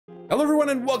Hello everyone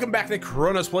and welcome back to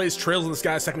Chronos Plays Trails in the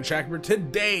Sky second chapter.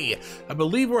 Today, I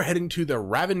believe we're heading to the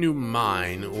Revenue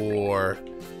Mine, or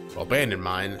well, abandoned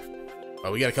mine.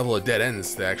 We got a couple of dead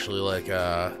ends to actually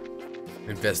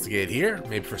investigate here,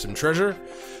 maybe for some treasure.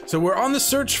 So we're on the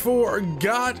search for a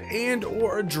god and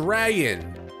or a dragon.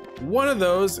 One of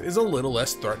those is a little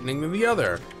less threatening than the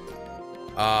other.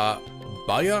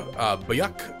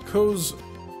 Bayakko's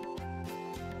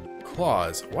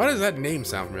Claws. Why does that name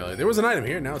sound familiar? There was an item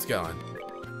here, now it's gone.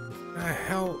 The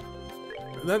hell?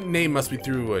 That name must be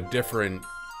through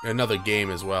another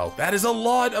game as well. That is a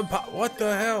lot of what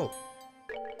the hell?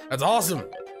 That's awesome.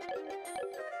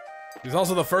 He's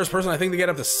also the first person I think to get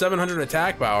up to 700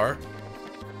 attack power.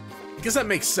 I guess that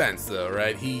makes sense though,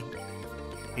 right? He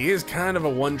is kind of a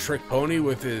one-trick pony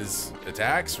with his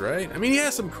attacks, right? I mean, he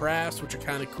has some crafts which are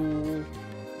kind of cool.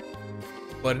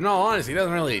 But in all honesty, he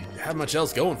doesn't really have much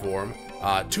else going for him.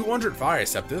 200 fire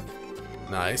septith.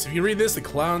 Nice. If you read this, the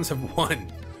clowns have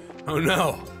won. Oh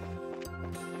no.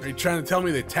 Are you trying to tell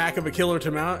me the attack of a killer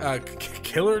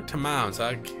killer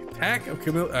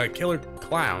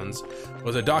clowns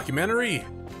was a documentary?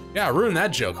 Yeah, I ruined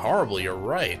that joke horribly, you're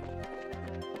right.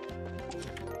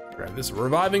 Grab this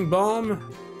reviving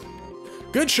bomb.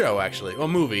 Good show, actually. Well,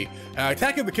 movie.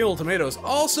 Attack of the Killer Tomatoes,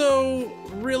 also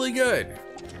really good.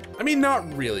 I mean,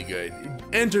 not really good.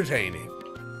 Entertaining.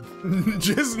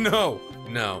 Just no.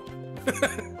 No.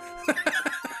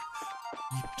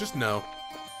 Just no.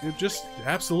 Just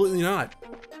absolutely not.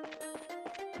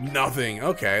 Nothing.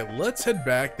 Okay, let's head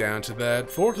back down to that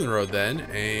fork in the road then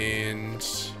and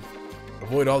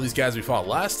avoid all these guys we fought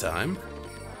last time.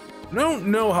 I don't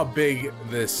know how big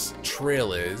this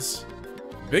trail is.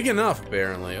 Big enough,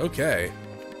 apparently. Okay.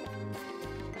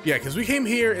 Yeah, because we came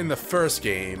here in the first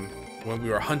game when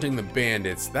we were hunting the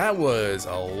bandits. That was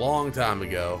a long time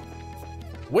ago.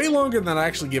 Way longer than I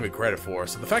actually give it credit for.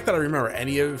 So the fact that I remember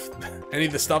any of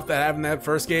the stuff that happened in that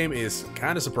first game is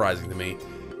kind of surprising to me.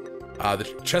 The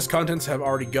chest contents have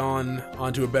already gone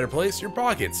onto a better place. Your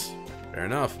pockets. Fair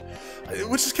enough.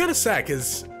 Which is kind of sad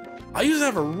because I used to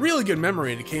have a really good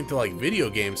memory when it came to like video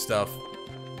game stuff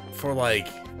for like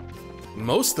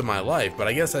most of my life. But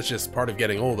I guess that's just part of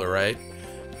getting older, right?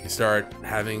 You start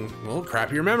having, well,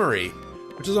 crappier memory,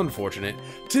 which is unfortunate.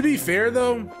 To be fair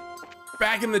though,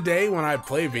 back in the day when I'd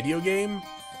play a video game,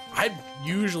 I'd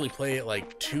usually play it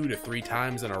like 2 to 3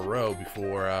 times in a row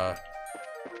before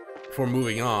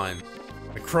moving on.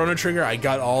 The Chrono Trigger, I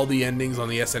got all the endings on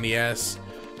the SNES.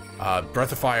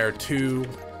 Breath of Fire 2,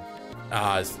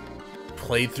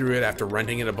 played through it after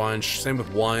renting it a bunch. Same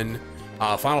with 1.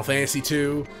 Final Fantasy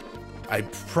 2. I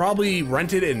probably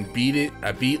rented and beat it.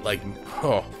 I beat like,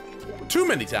 too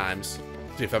many times,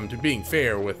 if I'm being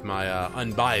fair with my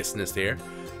unbiasedness here.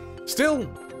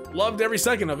 Still, loved every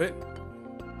second of it.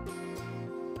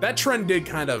 That trend did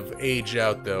kind of age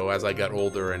out though as I got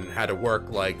older and had to work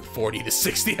like 40 to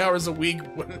 60 hours a week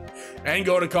and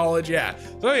go to college, yeah.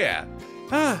 So yeah.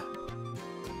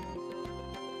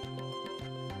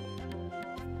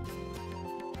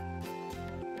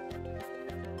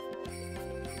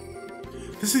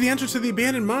 This is the entrance to the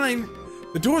abandoned mine.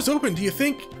 The door's open, do you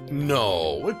think?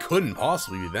 No, it couldn't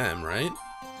possibly be them, right?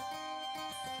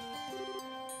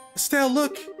 Estelle,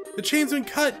 look! The chain's been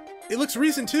cut! It looks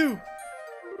recent, too!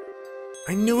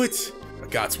 I knew it!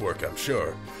 Agate's work, I'm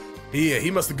sure.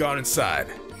 He must have gone inside.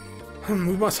 We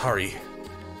must hurry.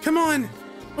 Come on!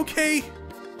 Okay!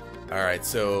 Alright,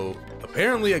 so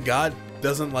apparently Agate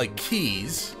doesn't like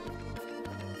keys,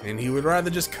 and he would rather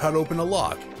just cut open a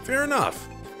lock. Fair enough.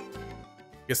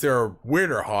 Guess there are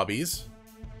weirder hobbies.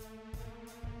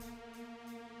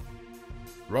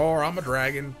 Roar, I'm a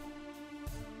dragon.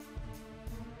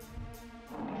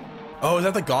 Oh, is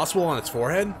that the gospel on its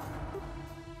forehead?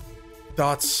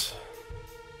 Dots.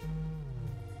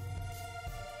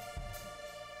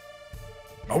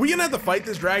 Are we gonna have to fight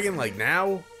this dragon like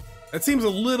now? That seems a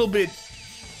little bit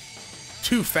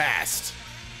too fast.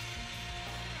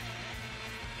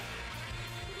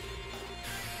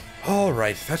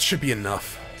 Alright, that should be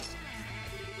enough.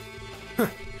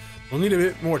 We'll need a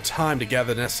bit more time to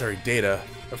gather the necessary data.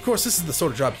 Of course, this is the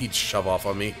sort of job he'd shove off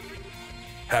on me.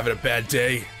 Having a bad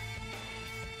day?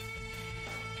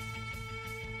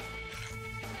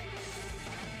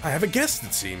 I have a guest,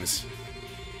 it seems.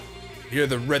 You're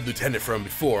the Red Lieutenant from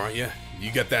before, aren't you?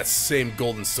 You got that same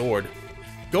golden sword.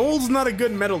 Gold's not a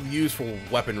good metal to use for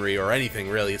weaponry or anything,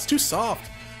 really. It's too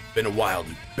soft. Been a while,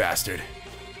 you bastard.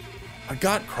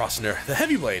 Agate Crossner, the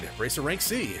Heavy Blade, Racer Rank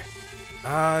C.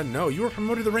 No, you were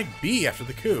promoted to Rank B after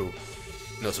the coup.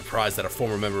 No surprise that a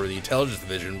former member of the Intelligence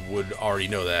Division would already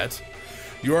know that.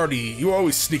 You were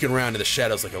always sneaking around in the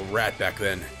shadows like a rat back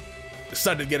then.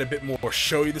 Decided to get a bit more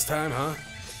showy this time, huh?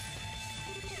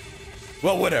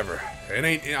 Well, whatever. I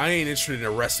ain't interested in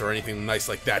arrest or anything nice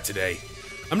like that today.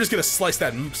 I'm just gonna slice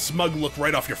that smug look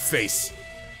right off your face.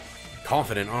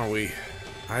 Confident, aren't we?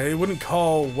 I wouldn't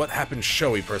call what happened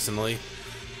showy, personally.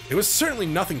 It was certainly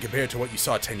nothing compared to what you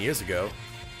saw 10 years ago.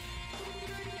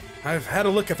 I've had a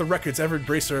look at the records of every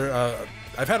bracer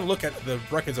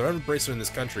in this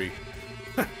country.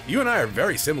 You and I are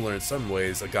very similar in some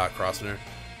ways, Agate Crossner.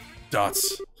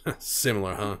 Dots.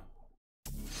 Similar, huh?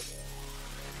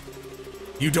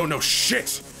 You don't know shit!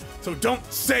 So don't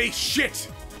say shit!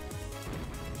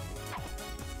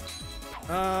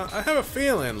 I have a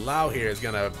feeling Lau here is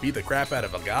gonna beat the crap out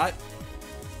of Agate.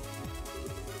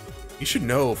 You should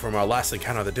know from our last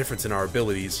encounter the difference in our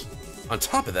abilities. On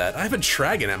top of that, I have a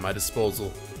dragon at my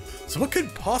disposal. So what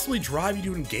could possibly drive you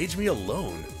to engage me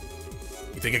alone?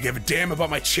 You think I give a damn about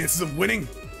my chances of winning?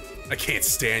 I can't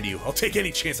stand you. I'll take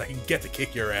any chance I can get to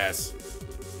kick your ass.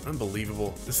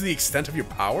 Unbelievable. This is the extent of your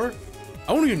power?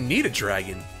 I won't even need a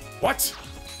dragon. What?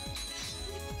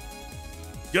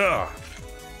 Gah.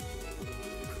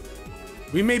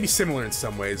 We may be similar in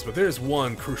some ways, but there is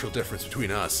one crucial difference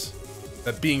between us.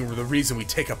 That being the reason we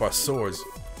take up our swords.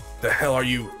 The hell are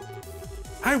you?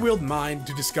 I wield mine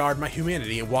to discard my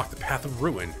humanity and walk the path of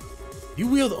ruin.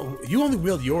 You only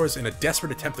wield yours in a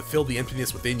desperate attempt to fill the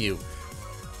emptiness within you.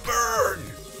 Burn!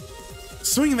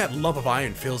 Swinging that lump of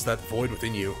iron fills that void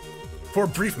within you. For a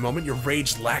brief moment, your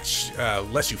rage lets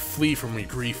you flee from your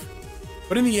grief.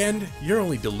 But in the end, you're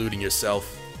only deluding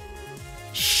yourself.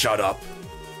 Shut up.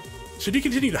 Should you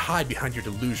continue to hide behind your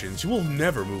delusions, you will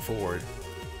never move forward.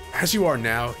 As you are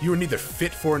now, you are neither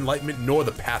fit for enlightenment nor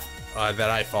the path that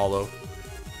I follow.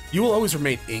 You will always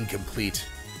remain incomplete.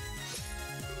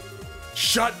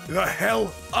 Shut the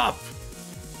hell up!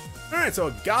 Alright, so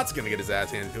Agate's gonna get his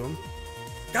ass handed to him.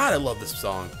 God, I love this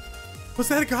song. Was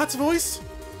that Agate's voice?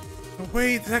 Oh,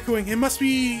 wait, it's echoing. It must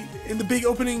be in the big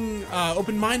open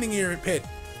mining area pit.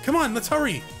 Come on, let's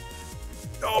hurry.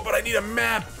 Oh, but I need a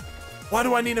map. Why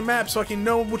do I need a map? So I can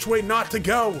know which way not to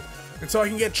go. And so I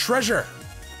can get treasure.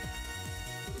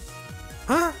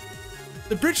 Huh?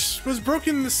 The bridge was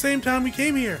broken the same time we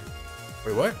came here.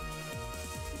 Wait, what?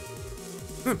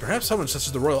 Perhaps someone such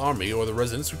as the Royal Army or the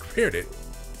residents who prepared it.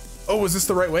 Oh, is this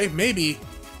the right way? Maybe.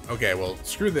 Okay, well,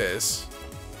 screw this.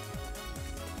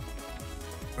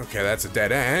 Okay, that's a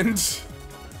dead end.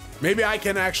 Maybe I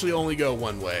can actually only go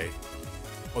one way.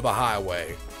 Or the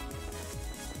highway.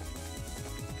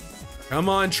 Come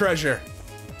on, treasure.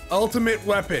 Ultimate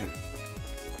weapon.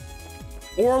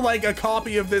 Or like a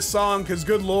copy of this song, because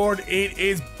good lord, it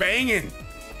is banging.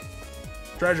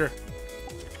 Treasure.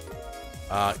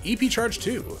 EP charge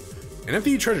 2. An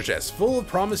empty treasure chest, full of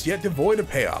promise yet devoid of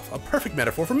payoff. A perfect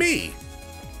metaphor for me.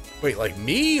 Wait, like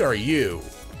me or you?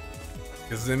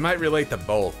 Because it might relate to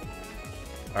both.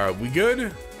 Are we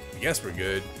good? I guess we're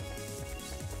good.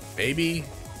 Maybe.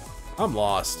 I'm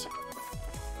lost.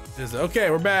 Okay,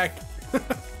 we're back.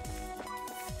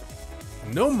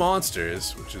 No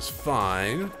monsters, which is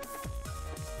fine.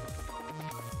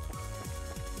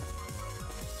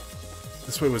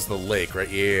 This way was the lake, right?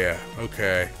 Yeah,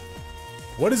 okay.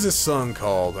 What is this song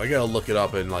called? I gotta look it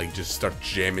up and like just start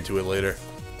jamming to it later.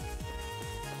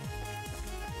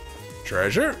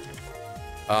 Treasure?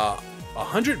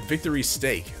 100 victory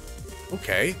stake.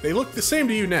 Okay, they look the same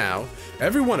to you now.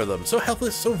 Every one of them, so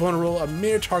helpless, so vulnerable, a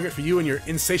mere target for you and your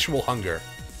insatiable hunger.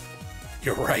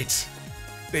 You're right.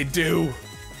 They do.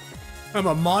 I'm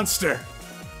a monster.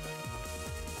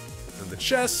 And the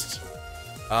chest.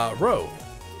 Row.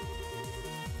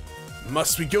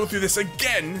 Must we go through this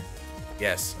again?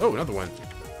 Yes. Oh, another one.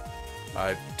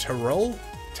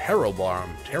 Terror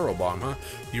bomb, huh?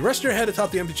 You rest your head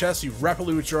atop the empty chest, you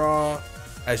rapidly withdraw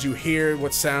as you hear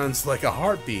what sounds like a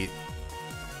heartbeat.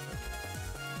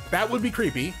 That would be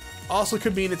creepy. Also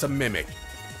could mean it's a mimic.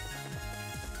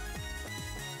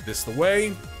 This the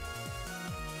way.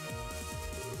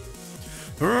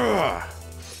 Ugh.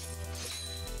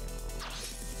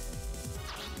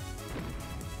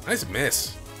 Nice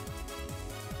miss.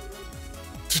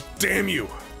 Damn you.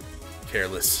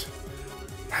 Careless.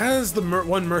 Has the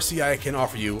one mercy I can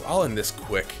offer you, I'll end this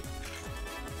quick.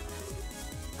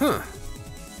 Huh.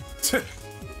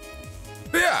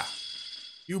 Yeah!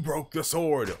 You broke the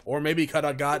sword, or maybe cut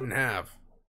Agate in half.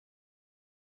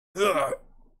 Ugh.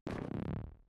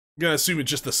 You gonna assume it's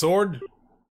just the sword?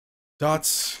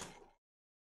 Dots.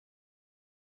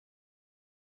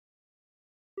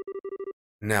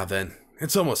 Now then,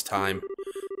 it's almost time.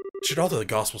 Should alter the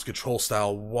Gospel's control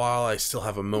style while I still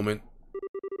have a moment.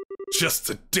 Just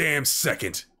a damn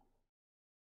second.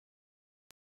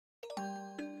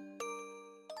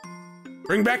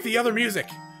 Bring back the other music.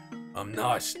 I'm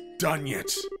not done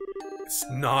yet. It's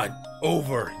not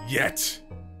over yet.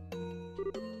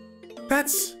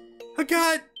 That's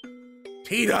Agate.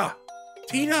 Tina!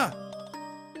 Tina!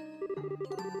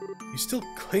 You still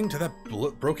cling to that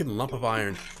broken lump of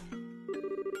iron.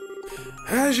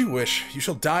 As you wish. You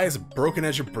shall die as broken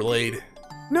as your blade.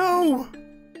 No!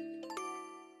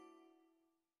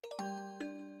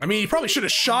 I mean, you probably should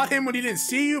have shot him when he didn't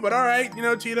see you, but alright, you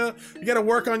know, Tina, you gotta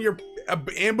work on your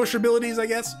ambush abilities, I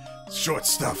guess. Short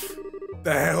stuff.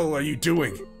 The hell are you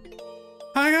doing?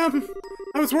 I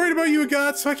was worried about you,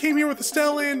 Agate, so I came here with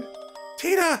Estelle and...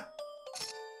 Tina!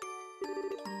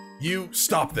 You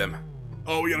stop them.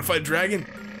 Oh, we gotta fight a dragon?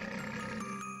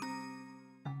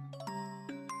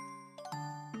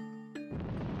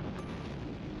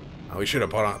 Oh, we should have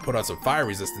put on some fire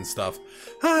resistant stuff.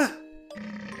 Ah!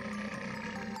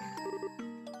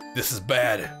 This is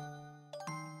bad.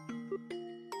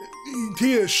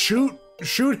 Tia, shoot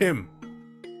him.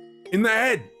 In the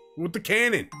head, with the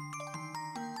cannon.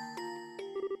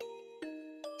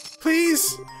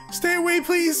 Please, stay away,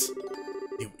 please.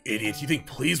 You idiot, you think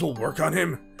please will work on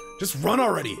him? Just run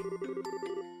already.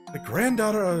 The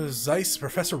granddaughter of Zeiss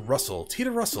Professor Russell,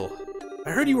 Tina Russell.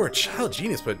 I heard you were a child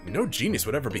genius, but no genius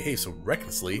would ever behave so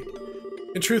recklessly.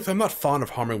 In truth, I'm not fond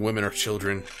of harming women or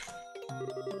children.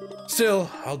 Still,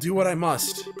 I'll do what I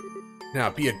must. Now,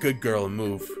 be a good girl and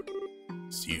move.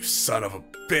 You son of a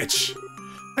bitch!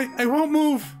 I won't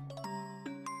move!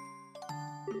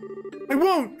 I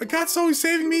won't! Agate's always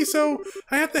saving me, so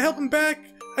I have to help him back.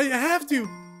 I have to.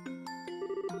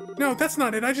 No, that's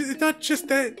not it. It's not just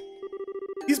that.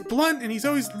 He's blunt and he's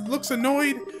always looks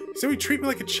annoyed. So he treats me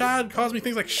like a child, calls me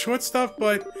things like short stuff,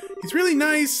 but he's really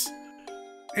nice.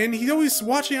 And he's always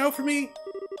watching out for me.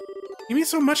 He means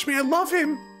so much to me. I love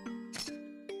him.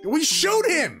 We shoot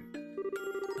him!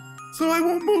 So I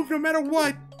won't move no matter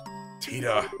what.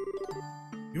 Tina,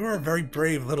 you are a very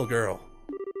brave little girl.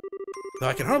 Though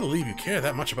I can hardly believe you care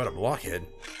that much about a blockhead.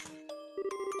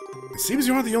 It seems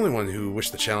you aren't the only one who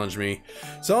wished to challenge me,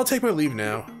 so I'll take my leave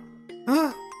now.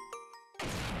 Huh?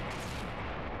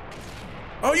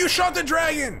 Oh, you shot the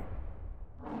dragon!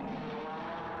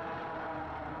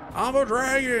 I'm a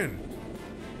dragon!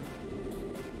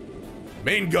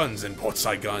 Main guns and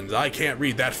portside guns. I can't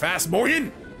read that fast,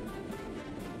 Morgan!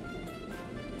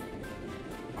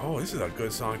 Oh, this is a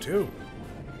good song, too.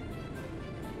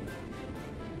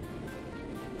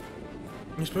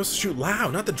 You're supposed to shoot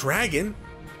loud, not the dragon.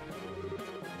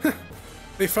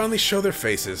 They finally show their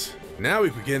faces. Now we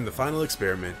begin the final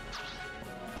experiment.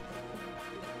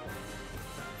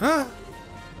 Huh?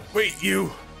 Wait,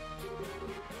 you!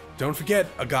 Don't forget,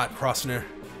 Agate Crossner.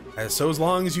 As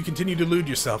long as you continue to delude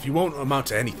yourself, you won't amount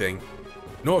to anything.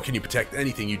 Nor can you protect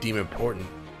anything you deem important.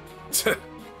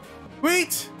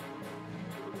 Wait!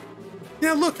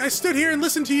 Now look, I stood here and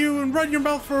listened to you and run your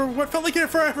mouth for what felt like it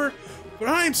forever, but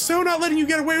I am so not letting you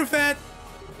get away with that!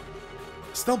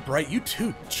 Estelle Bright, you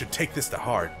too should take this to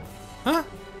heart. Huh?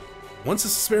 Once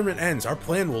this experiment ends, our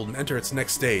plan will enter its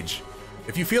next stage.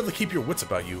 If you fail to keep your wits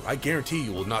about you, I guarantee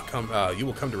you will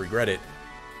come to regret it.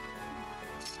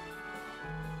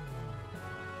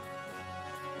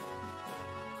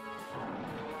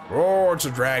 Oh, it's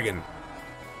a dragon.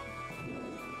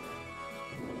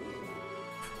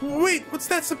 Wait, what's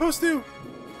that supposed to do?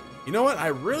 You know what? I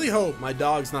really hope my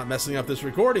dog's not messing up this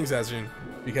recording session,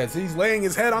 because he's laying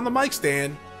his head on the mic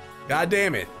stand. God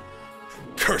damn it.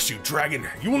 Curse you, dragon.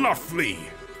 You will not flee.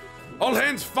 All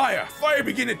hands fire. Fire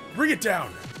begin it. Bring it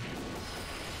down.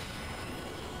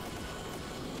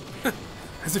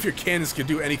 As if your cannons could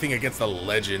do anything against the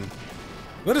legend.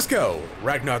 Let us go,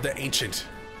 Ragnar the Ancient.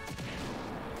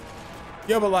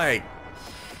 Yo, but like,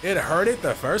 it hurt it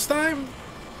the first time?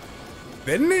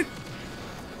 Didn't it?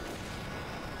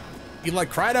 You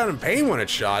like cried out in pain when it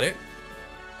shot it.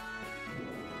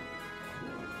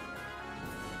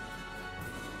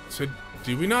 So,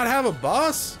 do we not have a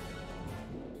boss?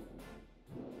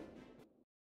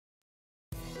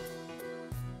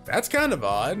 That's kind of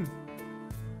odd.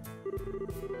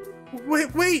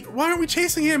 Wait, why aren't we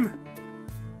chasing him?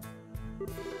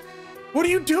 What are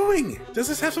you doing? Does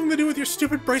this have something to do with your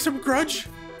stupid brace of grudge?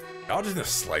 Not in the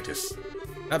slightest.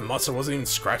 That muscle wasn't even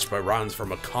scratched by rounds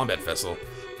from a combat vessel.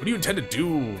 What do you intend to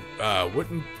do? What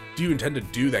do you intend to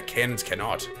do that cannons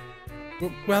cannot?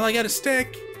 Well, I got a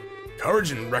stick.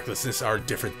 Courage and recklessness are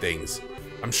different things.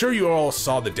 I'm sure you all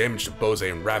saw the damage to Bose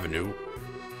and Ravenu.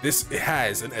 This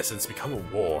has, in essence, become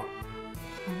a war.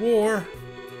 War?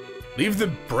 Leave the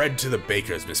bread to the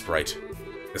bakers, Miss Bright.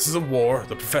 This is a war.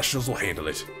 The professionals will handle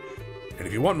it. And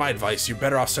if you want my advice, you're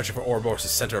better off searching for Ouroboros'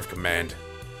 center of command.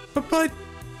 But...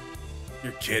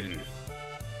 You're kidding.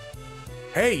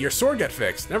 Hey, your sword got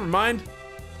fixed. Never mind.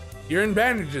 You're in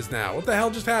bandages now. What the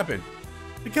hell just happened?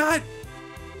 Agate!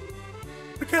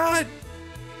 Agate!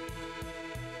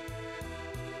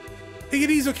 Take it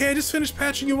easy, okay? I just finished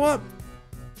patching you up.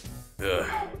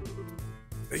 Ugh.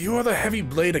 You are the heavy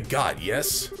blade Agate,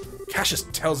 yes? Cassius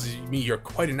tells me you're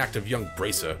quite an active young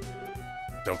bracer.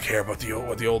 Don't care about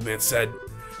what the old man said.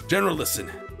 General,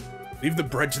 listen. Leave the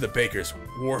bread to the bakers,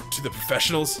 war to the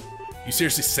professionals? You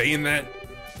seriously saying that?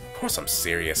 Of course I'm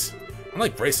serious.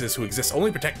 Unlike braces who exist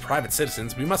only to protect private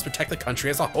citizens, we must protect the country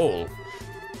as a whole.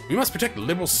 We must protect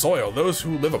liberal soil, those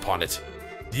who live upon it.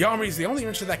 The army is the only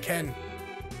ministry that can...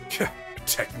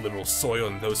 protect liberal soil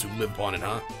and those who live upon it,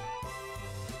 huh?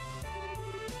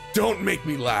 Don't make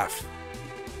me laugh.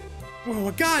 Whoa,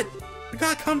 Agate!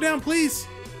 Agate, calm down, please!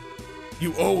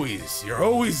 You're always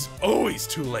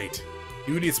too late.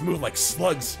 You idiots move like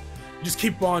slugs. You just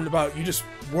you just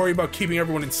worry about keeping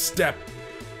everyone in step.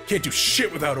 You can't do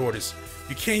shit without orders.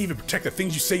 You can't even protect the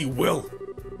things you say you will.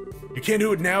 You can't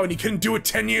do it now and you couldn't do it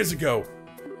 10 years ago.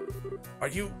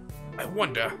 I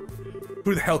wonder,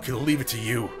 who the hell could leave it to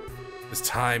you? This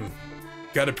time,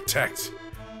 gotta protect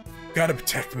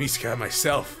Mishka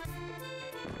myself.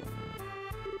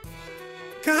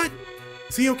 God,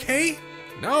 is he okay?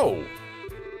 No.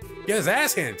 He got his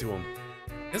ass handed to him.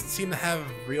 He doesn't seem to have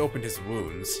reopened his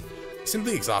wounds. He's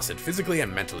simply exhausted, physically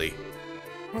and mentally.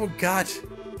 Oh God,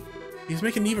 he's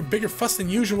making an even bigger fuss than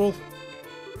usual.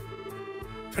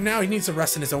 For now, he needs to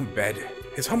rest in his own bed.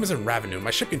 His home is in Ravenou.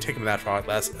 My ship can take him that far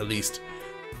at least.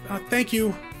 Thank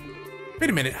you. Wait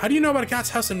a minute, how do you know about Agate's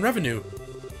house in Ravenou?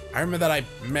 I remember that I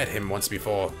met him once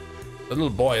before. The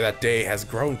little boy that day has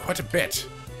grown quite a bit.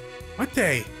 What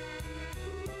day?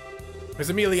 It was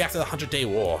immediately after the 100-Day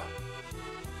War.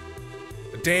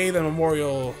 The day the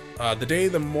memorial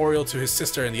to his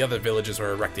sister and the other villages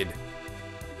were erected.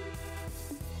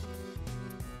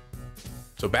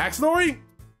 So backstory?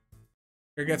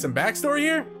 Gonna get some backstory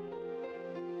here?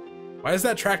 Why does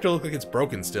that tractor look like it's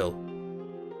broken still?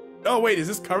 Oh wait, is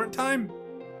this current time?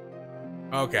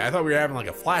 Okay, I thought we were having like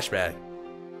a flashback.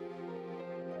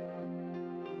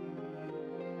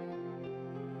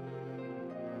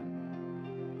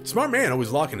 Smart man,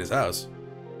 always locking his house.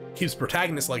 Keeps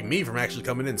protagonists like me from actually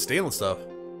coming in and stealing stuff.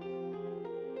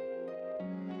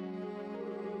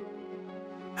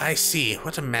 I see,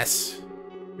 what a mess.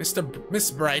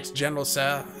 Miss Bright, General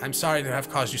Sir, I'm sorry to have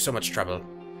caused you so much trouble.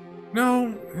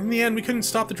 No, in the end we couldn't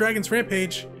stop the dragon's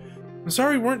rampage. I'm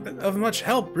sorry we weren't of much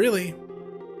help, really.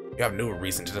 You have no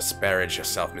reason to disparage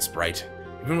yourself, Miss Bright.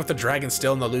 Even with the dragon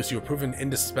still on the loose, you have proven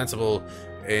indispensable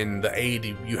in the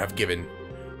aid you have given.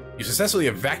 You successfully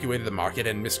evacuated the market,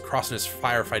 and Mr. Crossner's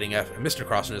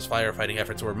firefighting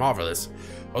efforts were marvelous.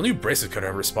 Only you braces could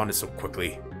have responded so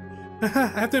quickly. I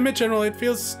have to admit, General, it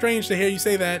feels strange to hear you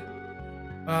say that.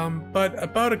 But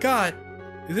about Agate,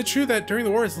 is it true that during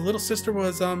the war his little sister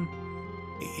was,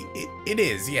 It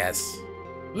is, yes.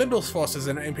 Liberal forces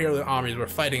and Imperial armies were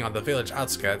fighting on the village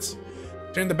outskirts.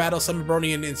 During the battle, some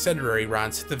Bronian incendiary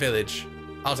rounds hit the village.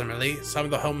 Ultimately, some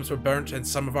of the homes were burnt and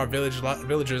some of our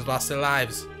villagers lost their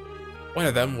lives. One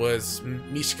of them was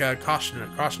Mishka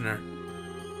Koshner.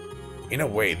 In a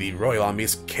way, the Royal Army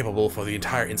is capable for the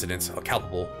entire incident, or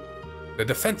culpable. The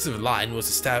defensive line we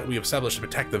established to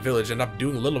protect the village ended up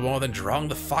doing little more than drawing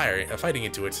the fighting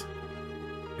into it.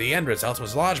 The end result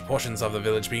was large portions of the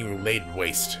village being laid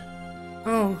waste.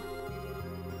 Oh.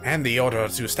 And the order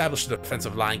to establish the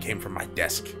defensive line came from my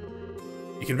desk.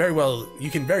 You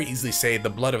can very easily say the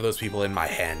blood of those people in my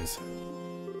hands.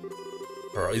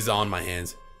 Or is on my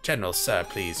hands. General, sir,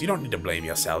 please, you don't need to blame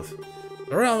yourself.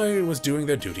 The Royal Army was doing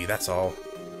their duty, that's all.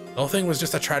 The whole thing was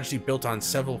just a tragedy built on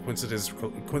several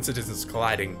coincidences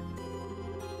colliding.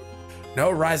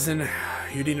 No, Ryzen,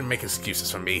 you needn't make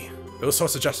excuses for me. Those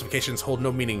sorts of justifications hold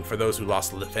no meaning for those who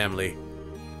lost a family.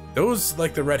 Those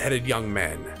like the red-headed young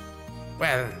man.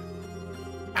 Well,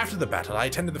 after the battle, I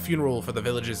attended the funeral for the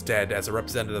village's dead as a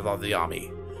representative of the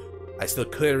army. I still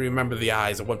clearly remember the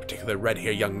eyes of one particular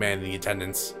red-haired young man in the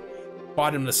attendance.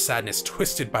 Bottomless sadness,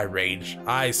 twisted by rage,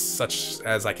 eyes such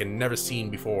as I can never seen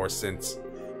before or since.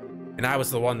 And I was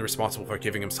the one responsible for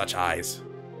giving him such eyes.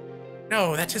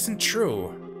 No, that isn't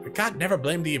true. God never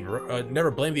blamed the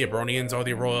Abronians or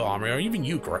the Royal Army, or even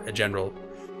you, General.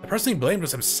 The person he blamed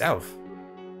was himself.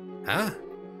 Huh?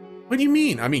 What do you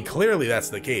mean? I mean, clearly that's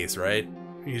the case, right?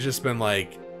 He's just been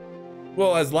like...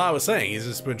 Well, as La was saying, he's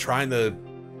just been trying to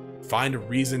find a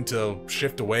reason to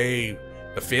shift away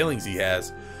the feelings he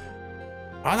has.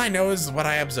 All I know is what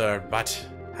I observed, but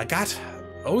Agate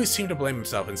always seemed to blame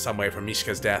himself in some way for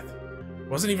Mishka's death. It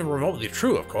wasn't even remotely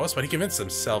true, of course, but he convinced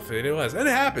himself that it was. And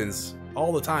it happens.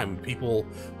 all the time. People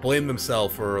blame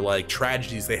themselves for like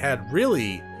tragedies they had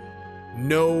really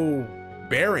no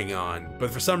bearing on, but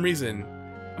for some reason,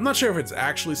 I'm not sure if it's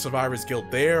actually survivor's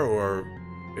guilt there or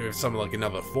if it's something like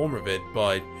another form of it,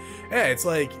 but yeah, it's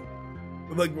like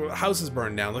houses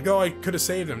burned down. Like, oh, I could have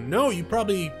saved them. No, you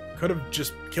probably could have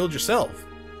just killed yourself.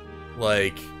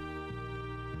 Like,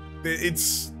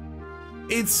 it's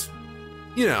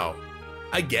you know,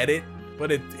 I get it,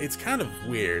 but it's kind of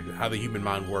weird how the human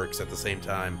mind works at the same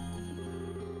time.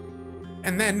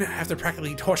 And then, after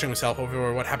practically torturing himself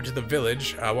over what happened to the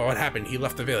village, what happened, he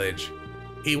left the village.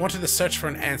 He wanted to search for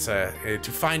an answer,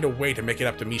 to find a way to make it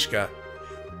up to Mishka.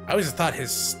 I always thought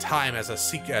his time as a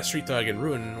street thug in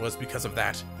ruin was because of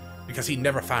that, because he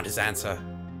never found his answer.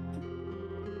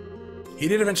 He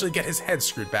did eventually get his head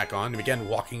screwed back on and began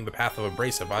walking the path of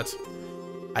Abrasa, but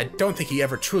I don't think he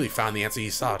ever truly found the answer he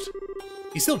sought.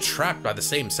 He's still trapped by the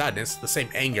same sadness, the same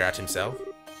anger at himself.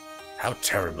 How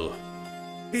terrible.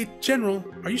 Hey, General,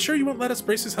 are you sure you won't let us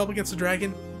brace his help against the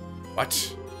dragon?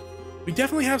 What? We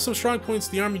definitely have some strong points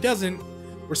the army doesn't.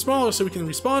 We're smaller so we can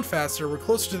respond faster, we're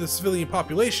closer to the civilian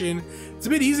population. It's a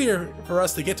bit easier for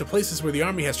us to get to places where the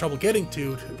army has trouble getting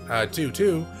to,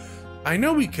 too. I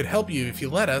know we could help you if you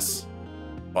let us.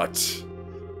 But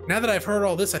now that I've heard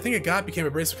all this, I think Agate became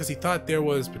abrasive because he thought there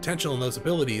was potential in those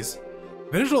abilities.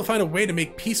 Eventually he'll find a way to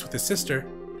make peace with his sister.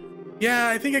 Yeah,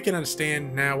 I think I can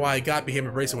understand now why Agate became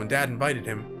abrasive when Dad invited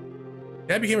him.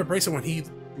 Dad became abrasive when he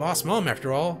lost Mom,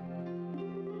 after all.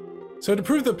 So to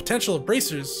prove the potential of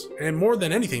bracers, and more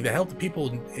than anything to help the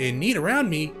people in need around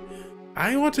me,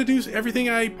 I want to do everything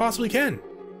I possibly can.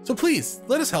 So please,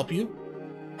 let us help you.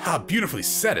 Ah, beautifully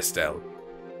said, Estelle.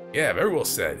 Yeah, very well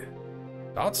said.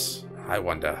 Thoughts? I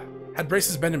wonder. Had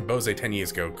braces been in Bose 10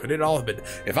 years ago, could it all have been...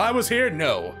 If I was here,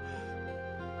 no.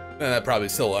 That probably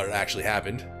still actually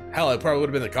happened. Hell, I probably would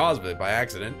have been the cause of it by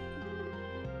accident.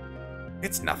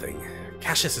 It's nothing.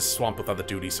 Cassius is swamped with other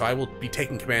duties, so I will be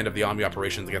taking command of the army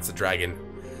operations against the dragon.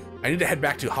 I need to head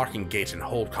back to Harkin Gate and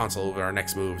hold counsel over our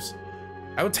next moves.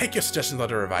 I will take your suggestions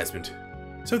under advisement.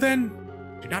 So then,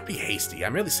 do not be hasty. I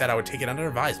merely said I would take it under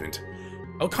advisement.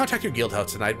 I will contact your guild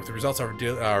house tonight with the results of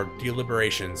our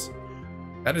deliberations.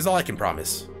 That is all I can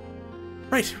promise.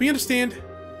 Right, we understand.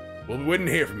 We'll be waiting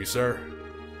to hear from you, sir.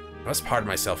 I must pardon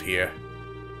myself here.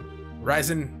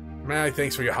 Ryzen, my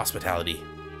thanks for your hospitality.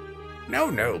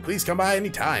 No, please come by any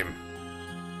time.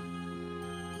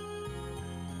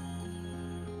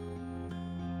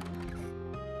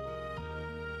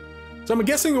 So I'm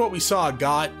guessing what we saw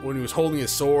Agate when he was holding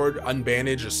his sword,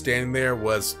 unbandaged, just standing there,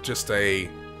 was just an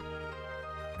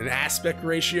aspect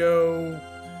ratio,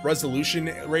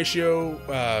 resolution ratio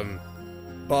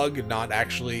bug, not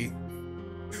actually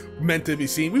meant to be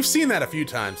seen. We've seen that a few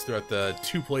times throughout the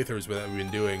 2 playthroughs that we've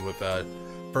been doing with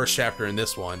first chapter and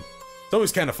this one. It's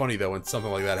always kind of funny though when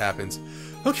something like that happens.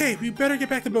 Okay, we better get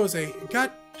back to Bose.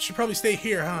 Agate should probably stay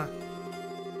here, huh?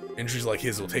 Injuries like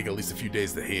his will take at least a few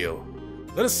days to heal.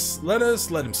 Let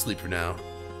him sleep for now.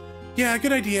 Yeah,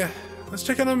 good idea. Let's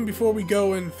check on him before we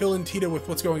go and fill in Tita with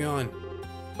what's going on.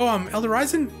 Oh, Elder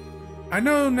Ryzen? I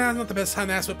know now's not the best time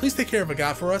to ask, but please take care of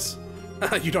Agate for us.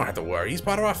 You don't have to worry, he's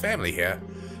part of our family here.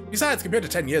 Besides, compared to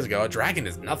 10 years ago, a dragon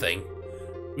is nothing.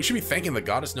 We should be thanking the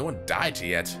goddess no one died to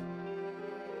yet.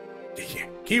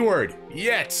 Keyword,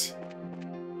 yet.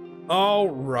 All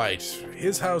right,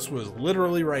 his house was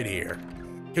literally right here.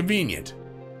 Convenient.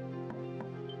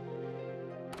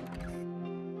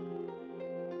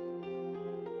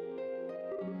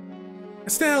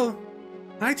 Estelle!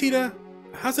 Hi, Tita.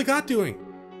 How's Agate doing?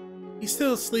 He's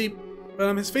still asleep,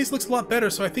 but his face looks a lot better,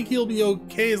 so I think he'll be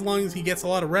okay as long as he gets a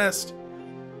lot of rest.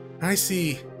 I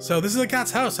see. So this is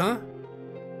Agate's house, huh?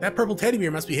 That purple teddy bear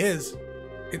must be his.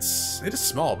 It is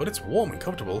small, but it's warm and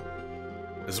comfortable.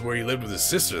 This is where he lived with his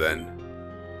sister, then.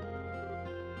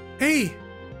 Hey!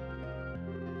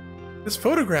 This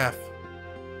photograph.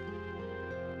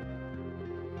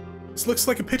 This looks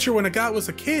like a picture when Agate was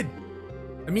a kid.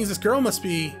 That means this girl must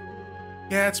be...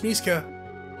 Yeah, it's Mishka.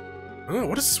 Oh,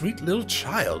 what a sweet little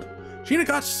child. She and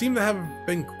Agate seem to have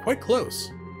been quite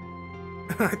close.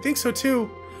 I think so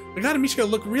too. Agate and Mishka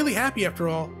look really happy after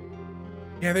all.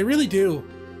 Yeah, they really do.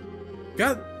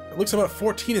 Agate looks about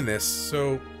 14 in this,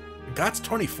 so Agate's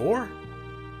 24?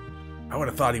 I would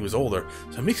have thought he was older.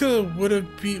 So Mishka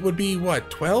would be what,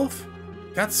 12?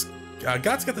 Agate's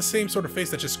got the same sort of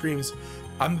face that just screams,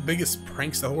 I'm the biggest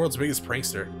prankster, the world's biggest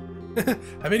prankster.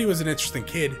 I bet he was an interesting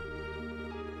kid.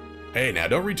 Hey, now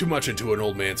don't read too much into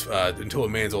a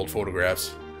man's old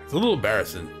photographs. It's a little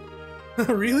embarrassing.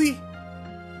 Really?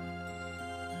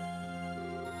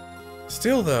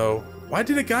 Still though, why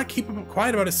did Agate keep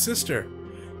quiet about his sister?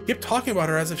 He kept talking about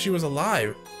her as if she was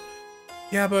alive.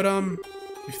 Yeah, but,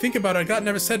 if you think about it, Agate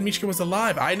never said Mishka was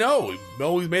alive. I know! He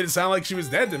always made it sound like she was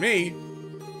dead to me.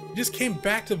 He just came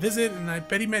back to visit, and I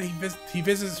bet he meant he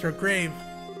visits her grave.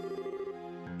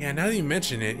 Yeah, now that you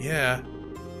mention it, yeah.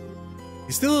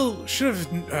 He still should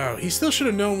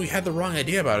have known we had the wrong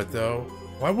idea about it, though.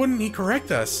 Why wouldn't he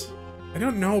correct us? I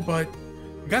don't know, but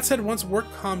Agate said once work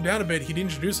calmed down a bit, he'd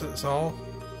introduce us all.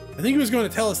 I think he was going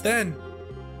to tell us then.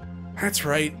 That's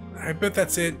right. I bet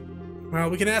that's it. Well,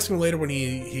 we can ask him later when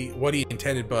what he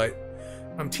intended, but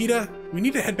Tita, we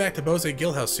need to head back to Bose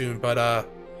Guildhouse soon, but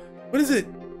what is it?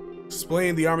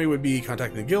 Explained the army would be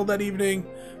contacting the guild that evening.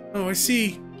 Oh, I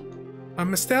see.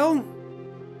 Estelle?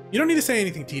 You don't need to say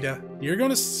anything, Tita. You're going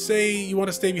to say you want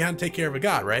to stay behind and take care of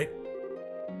Agate, right?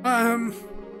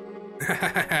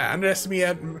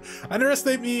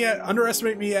 Underestimate me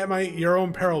at your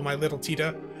own peril, my little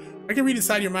Tita. I can read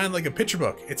inside your mind like a picture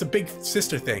book. It's a big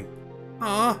sister thing.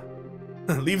 Aw.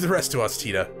 Leave the rest to us,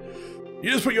 Tita. You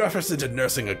just put your efforts into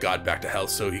nursing Agate back to health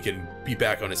so he can be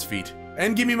back on his feet.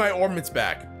 And give me my ornaments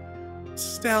back.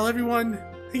 Estelle, everyone,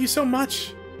 thank you so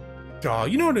much. Aw,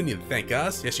 you don't need to thank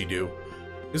us. Yes, you do.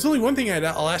 There's only one thing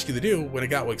I'll ask you to do when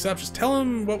Agate wakes up. Just tell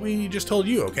him what we just told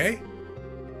you, okay?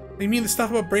 You mean the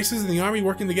stuff about braces and the army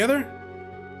working together?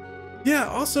 Yeah,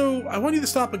 also, I want you to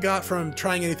stop Agate from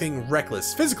trying anything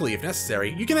reckless, physically if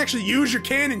necessary. You can actually use your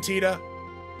cannon, Tita!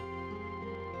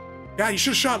 God, you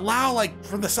should have shot Lao, like,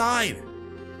 from the side.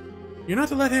 You're not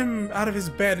to let him out of his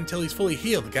bed until he's fully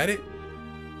healed, got it?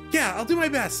 Yeah, I'll do my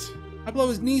best. I'll blow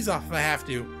his knees off if I have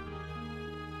to.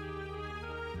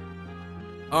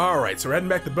 Alright, so we're heading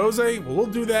back to Bose. Well, we'll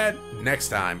do that next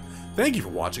time. Thank you for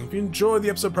watching. If you enjoyed the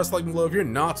episode, press like below. If you're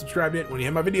not subscribed yet, when you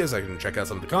hit my videos, I can check out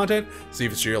some of the content, see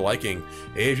if it's to your liking.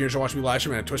 If you're interested in watching me live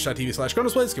stream at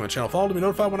twitch.tv/ChronosPlays, give my channel a follow to be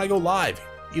notified when I go live.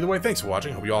 Either way, thanks for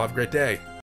watching. Hope you all have a great day.